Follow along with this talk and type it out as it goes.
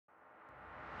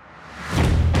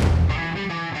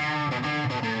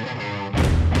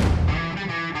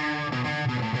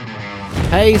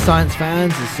Hey science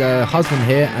fans, it's husband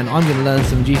here, and I'm going to learn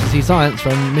some GCSE science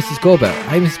from Mrs. Corbett.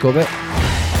 Hey Mrs. Corbett. What's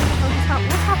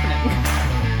happening?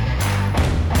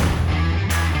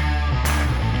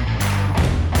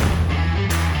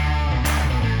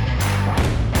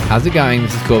 How's it going,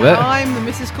 Mrs. Corbett? I'm the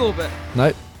Mrs. Corbett.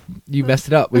 Nope, you messed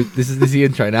it up. This is the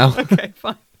intro now. Okay,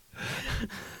 fine.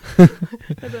 I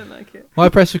don't like it. Well, I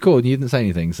pressed record and you didn't say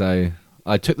anything, so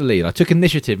I took the lead. I took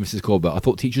initiative, Mrs. Corbett. I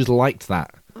thought teachers liked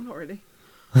that. Oh, not really.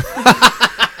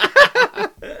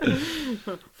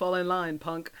 Fall in line,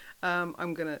 punk.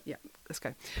 Let's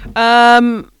go. What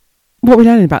are we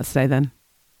learning about today then?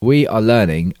 We are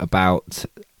learning about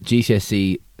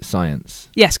GCSE science.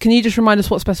 Yes, can you just remind us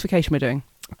what specification we're doing?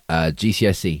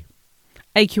 GCSE.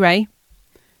 AQA,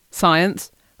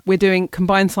 science. We're doing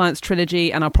combined science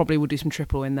trilogy, and I probably will do some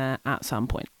triple in there at some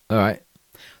point. All right.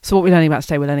 So what we're learning about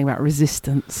today, we're learning about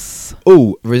resistance.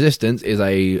 Oh, resistance is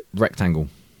a rectangle.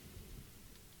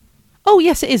 Oh,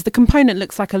 yes, it is. The component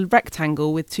looks like a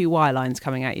rectangle with two wire lines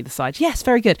coming out either side. Yes,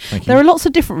 very good. Thank you. There are lots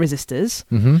of different resistors.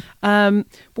 Mm-hmm.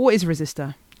 But what is a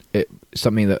resistor? It's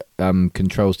something that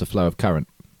controls the flow of current.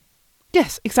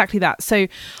 Yes, exactly that. So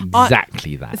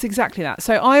It's exactly that.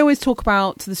 So I always talk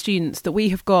about to the students that we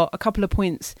have got a couple of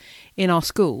points in our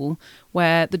school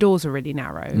where the doors are really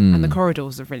narrow and the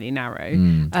corridors are really narrow.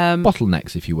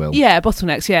 Bottlenecks, if you will. Yeah,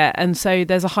 bottlenecks, yeah. And so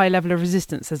there's a high level of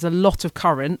resistance. There's a lot of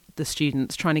current, the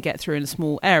students trying to get through in a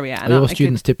small area. Are your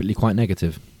students typically quite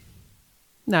negative?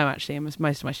 No, actually, most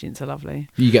of my students are lovely.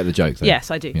 You get the joke, though. Yes,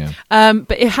 I do. Yeah.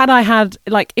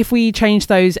 But if we changed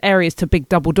those areas to big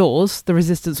double doors, the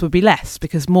resistance would be less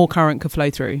because more current could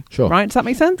flow through. Sure. Right? Does that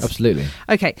make sense? Absolutely.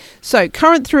 Okay. So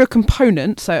current through a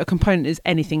component. So a component is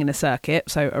anything in a circuit.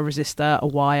 So a resistor, a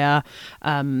wire,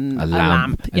 A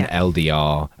lamp, an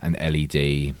LDR, an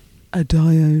LED. A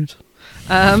diode.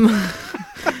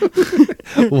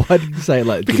 Why did you say it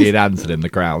like Gillian Anderson in The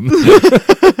Crown?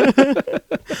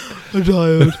 A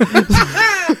diode.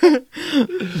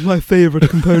 It's my favourite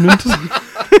component.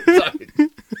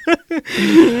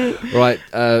 Right,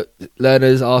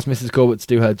 learners, ask Mrs. Corbett to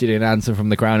do her Gillian Anderson from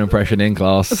The Crown impression in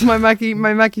class. That's my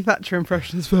Maggie Thatcher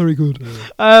impression. It's very good.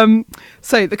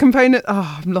 So the component...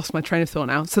 Oh, I've lost my train of thought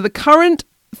now. So the current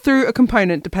through a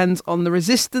component depends on the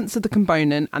resistance of the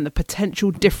component and the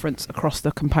potential difference across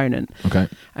the component.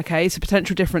 Okay, so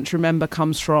potential difference, remember,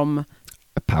 comes from...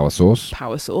 A power source.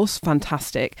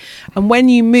 Fantastic. And when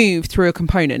you move through a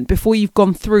component, before you've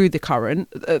gone through the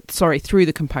through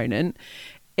the component,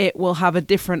 it will have a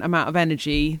different amount of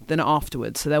energy than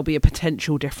afterwards. So there'll be a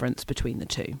potential difference between the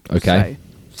two. Okay.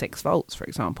 So 6 volts, for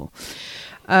example.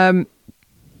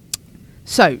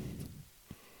 So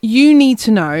you need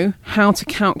to know how to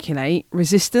calculate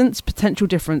resistance, potential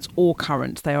difference, or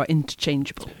current. They are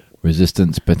interchangeable.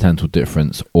 Resistance, potential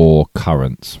difference, or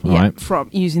current, right? Yeah, from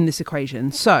using this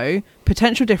equation. So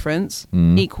potential difference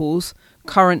equals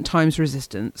current times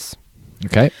resistance.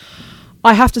 Okay.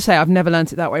 I have to say I've never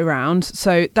learnt it that way round.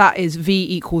 So that is V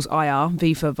equals IR,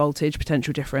 V for voltage,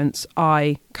 potential difference,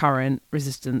 I, current,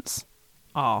 resistance,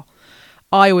 R.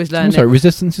 I always learn So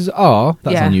resistance is R?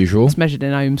 That's unusual. It's measured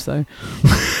in ohms, though.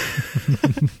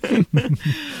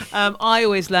 I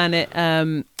always learn it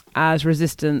as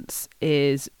resistance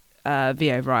is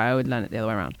V over I. I would learn it the other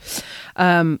way around.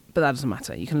 But that doesn't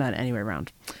matter. You can learn it any way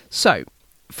around. So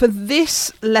for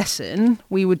this lesson,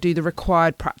 we would do the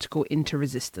required practical into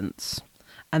resistance.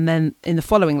 And then in the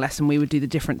following lesson, we would do the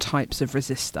different types of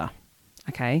resistor.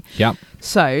 Okay? Yeah.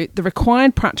 So the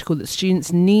required practical that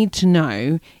students need to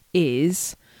know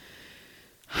is,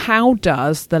 how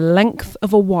does the length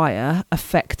of a wire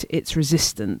affect its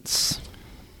resistance?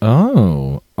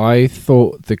 Oh, I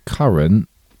thought the current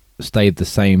stayed the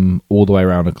same all the way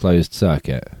around a closed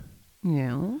circuit.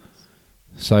 Yeah.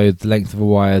 So the length of a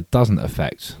wire doesn't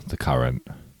affect the current.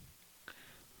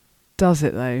 Does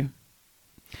it, though?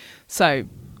 So,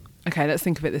 okay, let's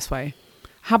think of it this way.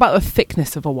 How about the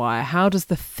thickness of a wire? How does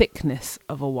the thickness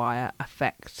of a wire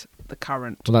affect the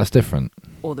current? Well, that's different.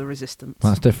 Or the resistance?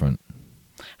 That's different.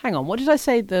 Hang on, what did I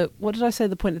say the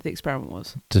point of the experiment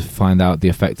was? To find out the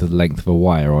effect of the length of a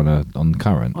wire on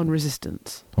current. On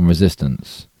resistance. On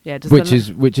resistance. Yeah, which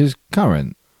is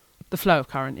current. The flow of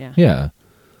current, yeah. Yeah.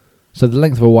 So the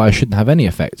length of a wire shouldn't have any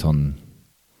effect on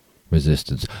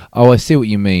resistance. Oh, I see what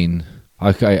you mean.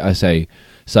 Okay, I say.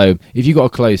 So if you've got a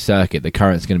closed circuit, the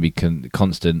current's going to be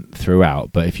constant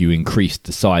throughout. But if you increase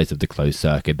the size of the closed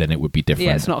circuit, then it would be different.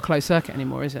 Yeah, it's not a closed circuit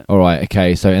anymore, is it? All right,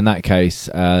 okay. So in that case,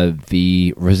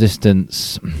 the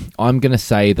resistance, I'm going to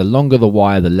say the longer the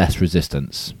wire, the less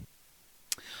resistance.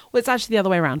 Well, it's actually the other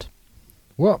way around.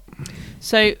 What?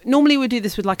 So normally we do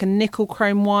this with like a nickel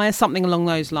chrome wire, something along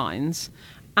those lines.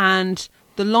 And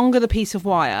the longer the piece of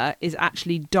wire is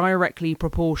actually directly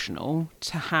proportional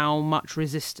to how much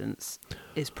resistance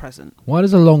is present. Why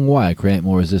does a long wire create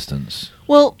more resistance?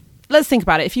 Well, let's think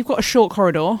about it. If you've got a short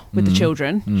corridor with the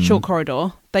children, short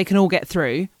corridor, they can all get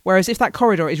through. Whereas if that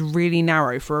corridor is really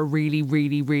narrow for a really,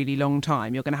 really, really long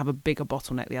time, you're going to have a bigger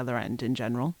bottleneck the other end in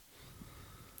general.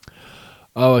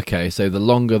 Oh, okay. So the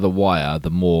longer the wire,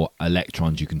 the more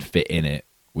electrons you can fit in it,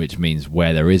 which means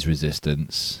where there is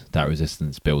resistance, that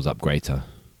resistance builds up greater.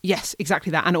 Yes,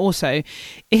 exactly that. And also,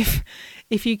 if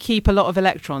you keep a lot of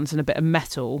electrons and a bit of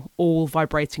metal all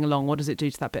vibrating along, what does it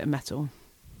do to that bit of metal?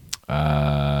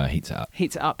 Heats it up.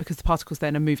 Heats it up because the particles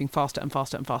then are moving faster and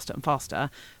faster and faster and faster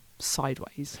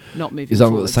sideways, not moving Is that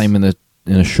forwards. the same in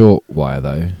a short wire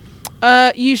though?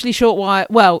 Usually short wire.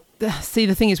 Well, see,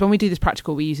 the thing is, when we do this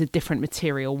practical, we use a different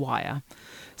material wire,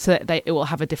 so that it will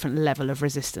have a different level of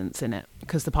resistance in it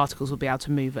because the particles will be able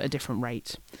to move at a different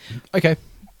rate. Okay.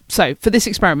 So for this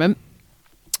experiment,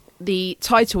 the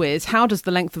title is, how does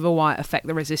the length of a wire affect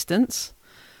the resistance?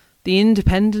 The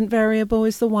independent variable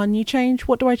is the one you change.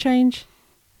 What do I change?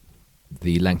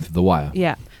 The length of the wire.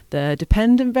 Yeah. The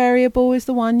dependent variable is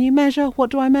the one you measure. What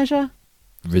do I measure?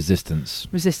 Resistance.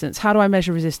 Resistance. How do I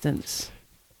measure resistance?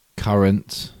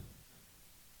 Current.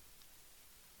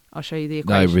 I'll show you the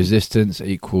equation. No, resistance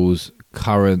equals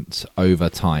current over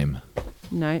time.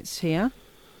 No, it's here.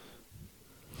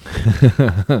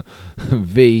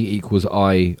 V equals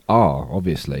IR,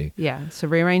 obviously. Yeah, so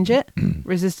rearrange it.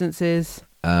 Resistance is...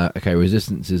 Okay,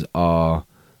 resistances are...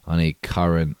 I need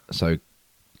current. So,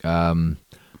 current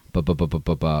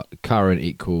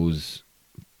equals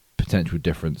potential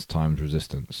difference times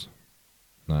resistance.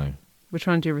 No. We're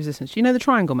trying to do resistance. You know the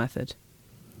triangle method?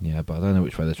 Yeah, but I don't know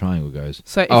which way the triangle goes.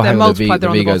 So if they're multiplied, they're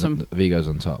on the bottom. The V goes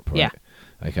on top, right? Yeah.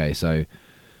 Okay, so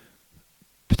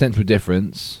potential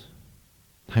difference...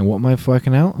 Hang on, what am I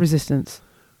working out? Resistance.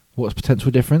 What's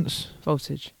potential difference?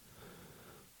 Voltage.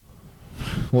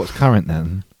 What's current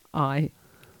then? I.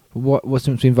 What's the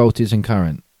difference between voltage and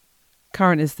current?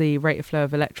 Current is the rate of flow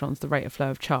of electrons, the rate of flow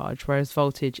of charge, whereas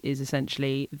voltage is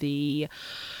essentially the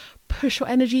push or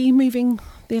energy moving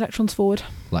the electrons forward.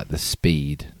 Like the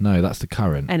speed. No, that's the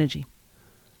current. Energy.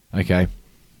 Okay.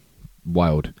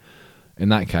 Wild. In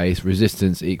that case,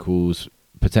 resistance equals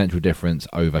potential difference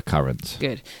over current.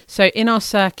 Good. So in our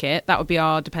circuit, that would be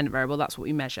our dependent variable. That's what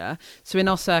we measure. So in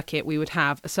our circuit, we'd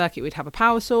have a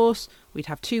power source, we'd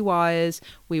have two wires,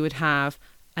 we would have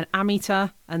an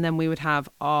ammeter, and then we would have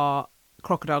our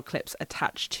crocodile clips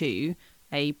attached to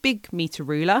a big meter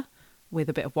ruler with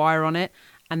a bit of wire on it.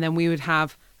 And then we'd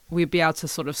be able to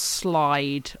sort of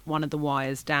slide one of the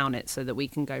wires down it so that we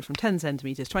can go from 10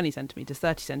 centimetres, 20 centimetres,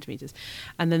 30 centimetres.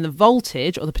 And then the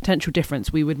voltage or the potential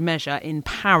difference we would measure in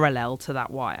parallel to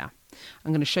that wire.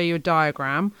 I'm going to show you a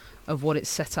diagram of what it's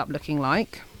set up looking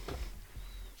like.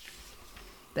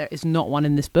 There is not one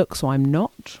in this book, so I'm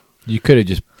not. You could have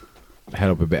just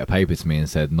held up a bit of paper to me and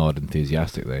said nod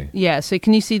enthusiastically. Yeah, so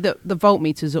can you see that the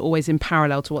voltmeters are always in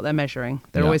parallel to what they're measuring?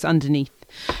 They're always underneath,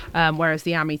 whereas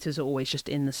the ammeters are always just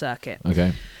in the circuit.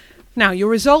 Okay. Now, your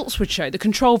results would show the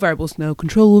control variables. No,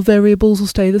 control variables will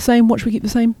stay the same. What should we keep the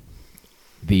same?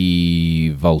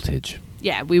 The voltage.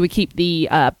 Yeah, we would keep the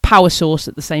power source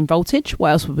at the same voltage. What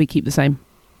else would we keep the same?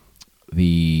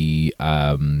 The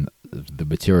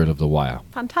material of the wire.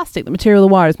 Fantastic. The material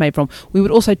the wire is made from. We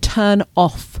would also turn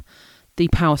off the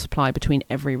power supply between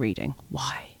every reading.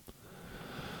 Why?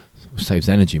 Saves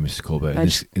energy, Mr. Corbett,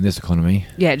 in this economy.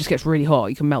 Yeah, it just gets really hot.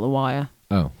 You can melt the wire.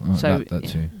 Oh, so that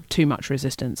too. Too much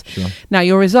resistance. Sure. Now,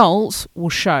 your results will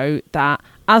show that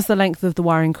as the length of the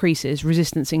wire increases,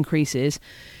 resistance increases,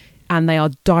 and they are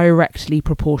directly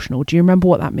proportional. Do you remember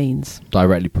what that means?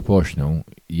 Directly proportional,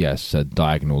 yes, a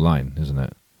diagonal line, isn't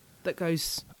it? That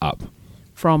goes up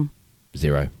from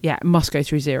 0. Yeah, it must go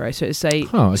through 0. So it's a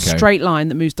okay. straight line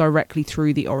that moves directly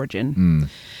through the origin.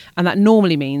 And that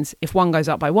normally means if one goes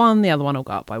up by 1, the other one will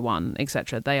go up by 1,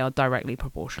 etc. They are directly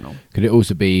proportional. Could it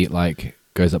also be like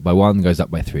goes up by 1, goes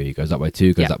up by 3, goes up by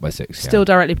 2, goes up by 6? Still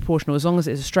directly proportional as long as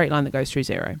it's a straight line that goes through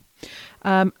 0.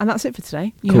 And that's it for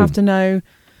today. You Cool. have to know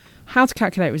how to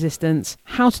calculate resistance,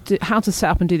 how to set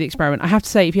up and do the experiment. I have to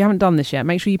say, if you haven't done this yet,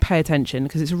 make sure you pay attention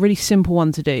because it's a really simple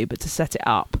one to do, but to set it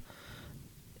up,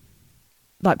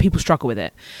 like, people struggle with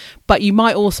it. But you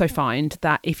might also find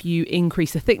that if you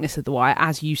increase the thickness of the wire,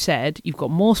 as you said, you've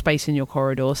got more space in your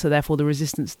corridor, so therefore the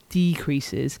resistance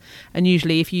decreases. And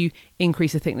usually if you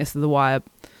increase the thickness of the wire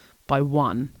by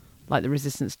 1, like, the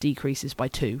resistance decreases by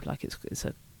 2, like it's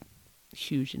a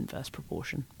huge inverse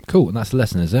proportion. Cool, and that's the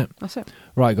lesson, is it? That's it.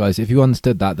 Right, guys, if you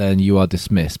understood that, then you are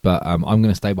dismissed. But I'm going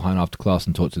to stay behind after class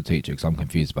and talk to the teacher because I'm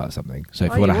confused about something. So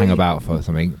if you want to hang about for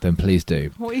something, then please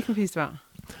do. What are you confused about?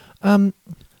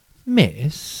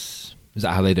 Miss, is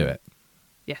that how they do it?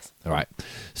 Yes. All right.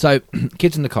 So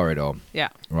kids in the corridor. Yeah.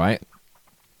 Right.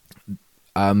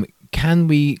 Can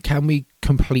we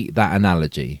complete that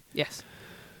analogy? Yes.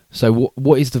 So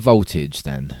what is the voltage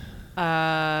then?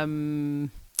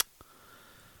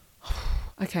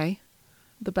 Okay.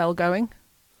 The bell going.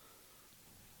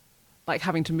 Like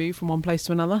having to move from one place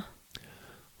to another.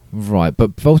 Right,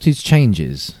 but voltage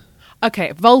changes.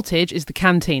 Okay, voltage is the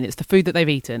canteen. It's the food that they've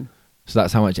eaten. So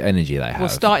that's how much energy they have. We'll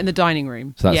start in the dining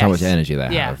room. So that's how much energy they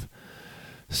Yeah. have.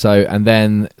 So and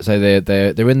then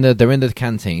they're in the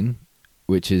canteen,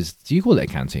 which is, do you call it a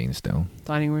canteen still?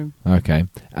 Dining room. Okay,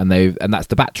 and that's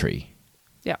the battery.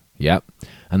 Yeah. Yep.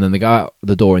 And then they go out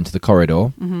the door into the corridor,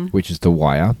 which is the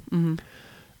wire. Mm-hmm.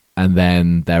 And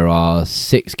then there are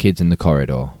 6 kids in the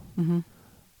corridor. Mm-hmm.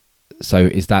 So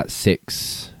is that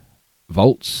 6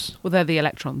 volts? Well, they're the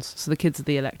electrons. So the kids are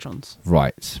the electrons.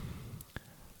 Right.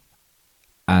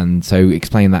 And so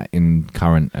explain that in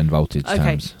current and voltage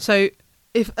terms. So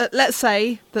if let's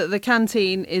say that the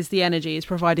canteen is the energy, is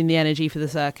providing the energy for the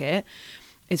circuit.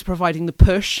 It's providing the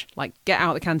push, like get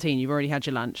out of the canteen, you've already had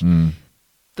your lunch.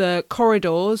 The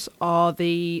corridors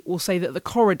we'll say that the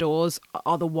corridors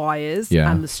are the wires,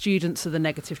 and the students are the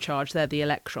negative charge, they're the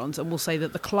electrons. And we'll say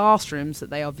that the classrooms that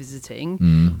they are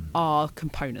visiting are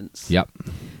components. Yep.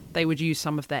 They would use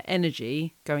some of their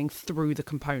energy going through the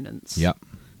components. Yep.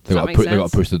 Does that make sense? They've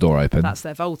got to push the door open. That's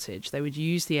their voltage. They would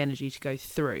use the energy to go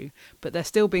through, but they're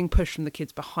still being pushed from the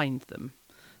kids behind them.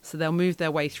 So they'll move their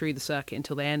way through the circuit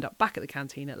until they end up back at the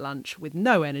canteen at lunch with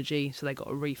no energy, so they got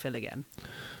to refill again.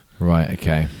 Right,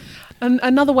 okay. And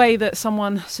another way that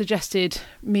someone suggested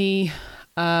me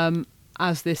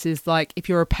as this is like, if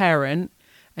you're a parent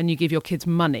and you give your kids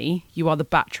money, you are the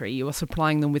battery. You are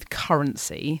supplying them with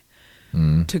currency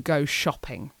to go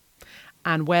shopping.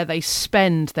 And where they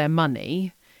spend their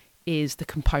money is the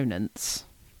components.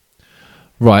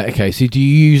 Right, okay. So do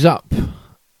you use up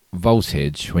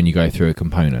voltage when you go through a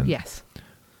component? Yes.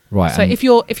 Right. So if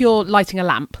you're lighting a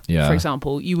lamp, Yeah. for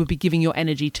example, you would be giving your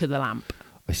energy to the lamp.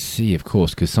 I see, of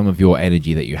course, because some of your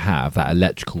energy that you have, that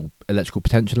electrical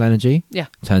potential energy,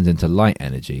 turns into light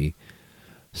energy.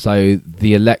 So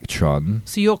the electron...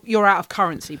 So you're out of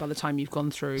currency by the time you've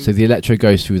gone through. So the electron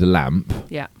goes through the lamp.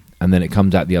 Yeah. And then it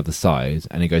comes out the other side,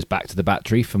 and it goes back to the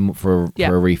battery for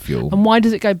a refuel. And why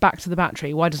does it go back to the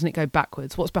battery? Why doesn't it go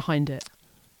backwards? What's behind it?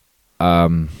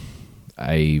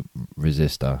 A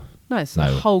resistor. No, it's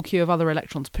a whole queue of other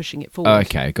electrons pushing it forward.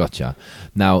 Okay, gotcha.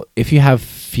 Now, if you have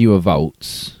fewer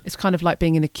volts, it's kind of like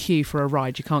being in a queue for a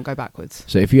ride. You can't go backwards.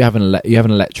 So if you have an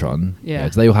electron,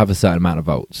 they will have a certain amount of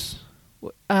volts.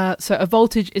 So a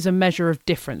voltage is a measure of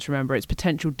difference. Remember, it's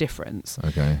potential difference.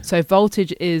 Okay. So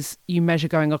voltage is you measure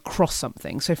going across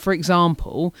something. So for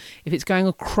example, if it's going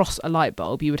across a light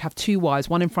bulb, you would have 2 wires,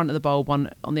 one in front of the bulb,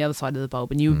 one on the other side of the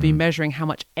bulb, and you would be measuring how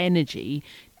much energy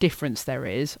difference there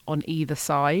is on either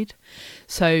side.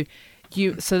 So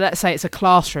let's say it's a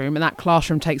classroom, and that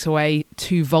classroom takes away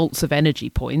 2 volts of energy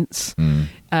points.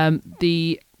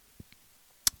 The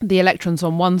electrons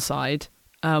on one side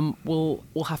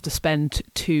will have to spend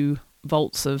 2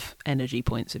 volts of energy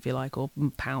points, if you like, or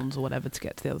pounds or whatever to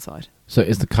get to the other side. So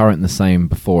is the current the same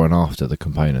before and after the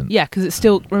component? Yeah, because it's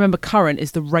still, remember, current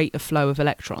is the rate of flow of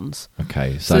electrons.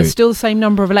 Okay, so it's still the same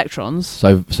number of electrons.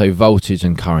 So voltage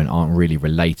and current aren't really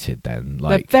related then?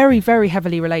 They're very, very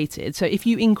heavily related. So if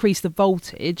you increase the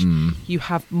voltage, you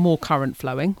have more current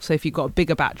flowing. So if you've got a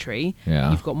bigger battery,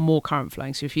 you've got more current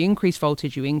flowing. So if you increase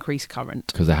voltage, you increase current.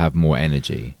 Because they have more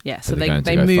energy. Yeah, so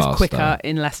they move quicker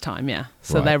in less time,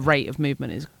 So their rate of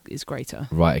movement is greater.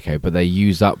 Right, okay, but they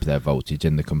use up their voltage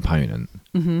in the component.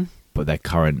 But the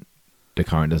current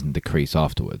doesn't decrease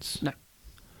afterwards. No.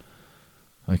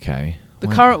 Okay. The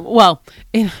current, well,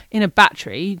 in a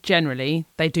battery, generally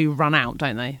they do run out,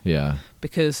 don't they? Yeah.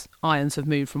 Because ions have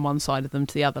moved from one side of them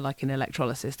to the other, like in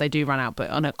electrolysis. They do run out, but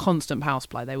on a constant power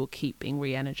supply, they will keep being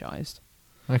re-energized.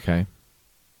 Okay.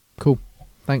 Cool.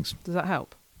 Thanks. Does that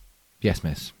help? Yes,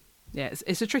 miss. Yeah,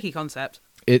 it's a tricky concept.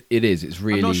 It is. It's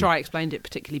really... I'm not sure I explained it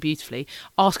particularly beautifully.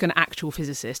 Ask an actual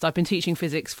physicist. I've been teaching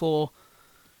physics for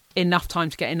enough time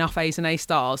to get enough A's and A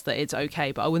stars that it's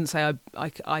okay, but I wouldn't say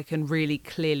I can really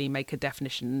clearly make a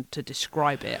definition to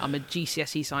describe it. I'm a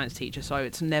GCSE science teacher, so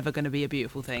it's never going to be a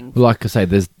beautiful thing. Well, like I say,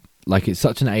 it's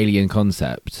such an alien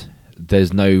concept.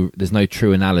 There's no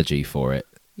true analogy for it.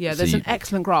 Yeah, there's an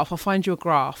excellent graph. I'll find you a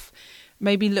graph.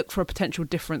 Maybe look for a potential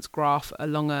difference graph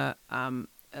along a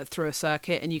through a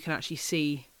circuit, and you can actually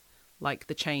see like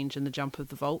the change and the jump of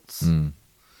the volts.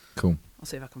 Cool. I'll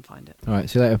see if I can find it. All right.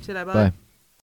 See you later. See you later, bye. Bye.